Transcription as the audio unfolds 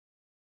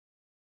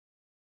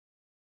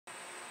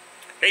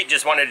Hey,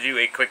 just wanted to do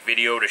a quick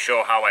video to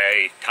show how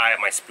I tie up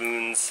my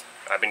spoons.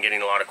 I've been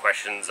getting a lot of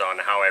questions on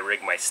how I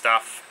rig my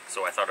stuff,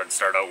 so I thought I'd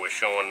start out with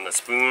showing the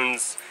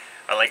spoons.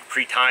 I like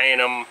pre-tying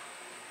them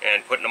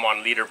and putting them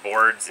on leader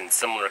boards in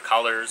similar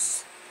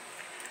colors.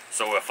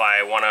 So if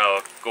I want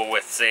to go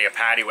with, say, a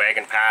paddy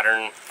wagon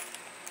pattern,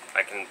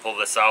 I can pull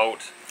this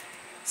out,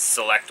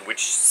 select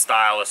which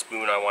style of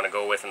spoon I want to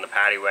go with in the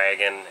paddy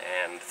wagon,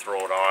 and throw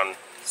it on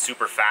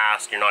super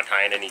fast. You're not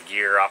tying any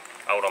gear up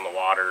out on the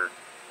water.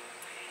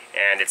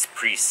 And it's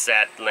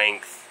preset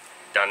length,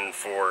 done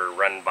for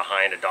run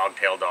behind a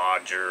dogtail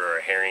dodger or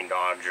a herring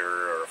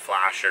dodger or a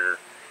flasher,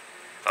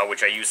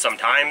 which I use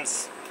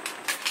sometimes.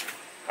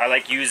 I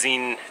like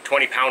using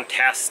 20-pound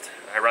test.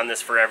 I run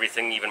this for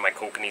everything, even my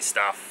kokanee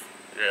stuff.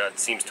 It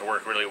seems to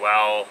work really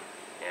well,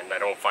 and I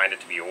don't find it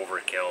to be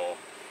overkill.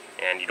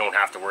 And you don't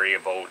have to worry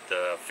about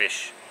the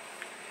fish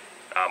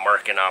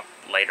marking up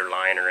lighter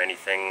line or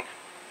anything.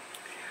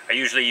 I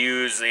usually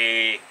use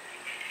a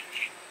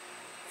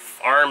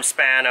arm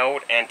span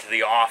out and to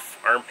the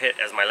off armpit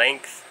as my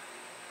length.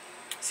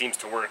 Seems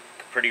to work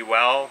pretty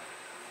well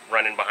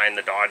running behind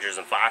the dodgers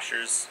and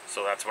flashers,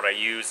 so that's what I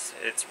use.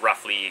 It's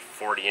roughly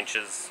 40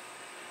 inches,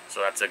 so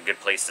that's a good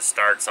place to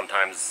start.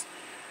 Sometimes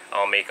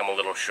I'll make them a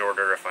little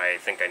shorter if I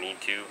think I need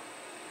to.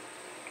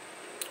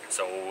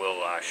 So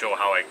we'll show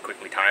how I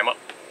quickly tie them up.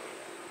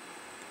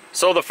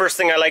 So the first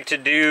thing I like to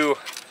do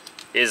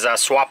is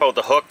swap out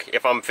the hook.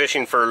 If I'm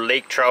fishing for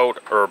lake trout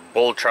or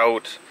bull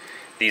trout,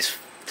 these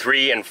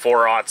 3 and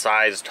 4/0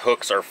 sized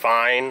hooks are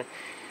fine,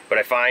 but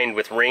I find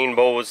with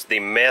rainbows they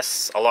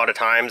miss a lot of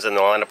times and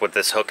they'll end up with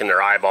this hook in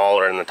their eyeball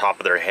or in the top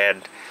of their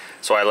head.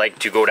 So I like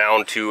to go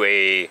down to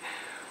a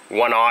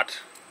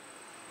 1/0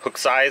 hook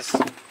size,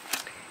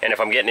 and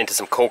if I'm getting into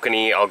some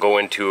kokanee, I'll go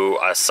into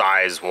a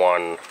size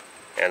 1,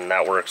 and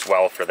that works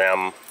well for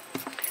them.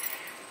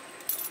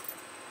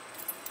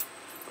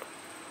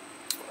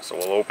 So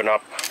we'll open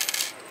up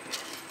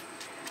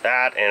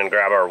that and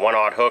grab our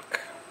 1/0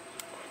 hook.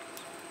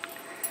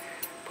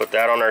 Put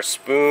that on our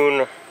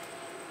spoon,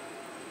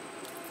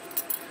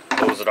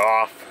 close it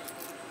off,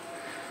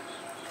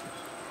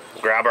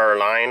 grab our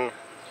line.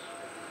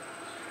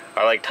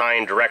 I like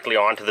tying directly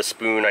onto the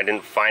spoon. I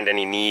didn't find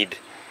any need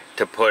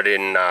to put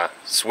in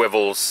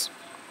swivels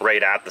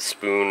right at the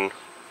spoon.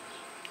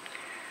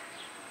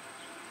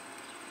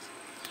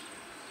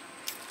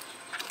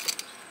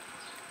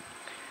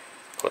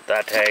 Put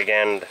that tag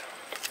end,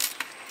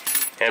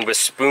 and with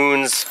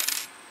spoons,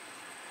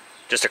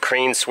 just a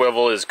crane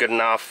swivel is good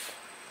enough.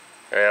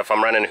 If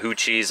I'm running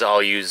hoochies,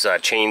 I'll use a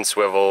chain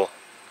swivel,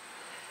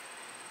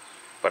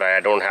 but I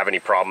don't have any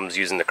problems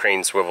using the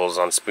crane swivels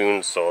on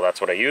spoons, so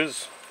that's what I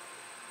use.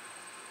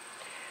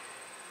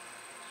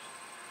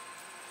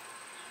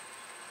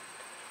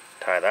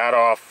 Tie that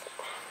off.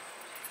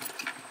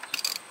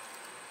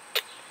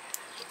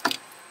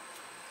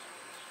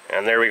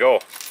 And there we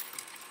go.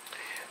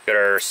 Got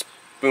our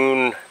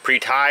spoon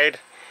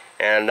pre-tied,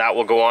 and that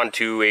will go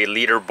onto a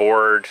leader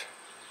board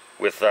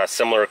with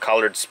similar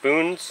colored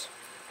spoons.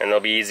 And they'll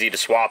be easy to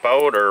swap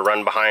out or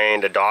run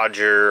behind a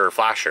dodger or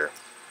flasher.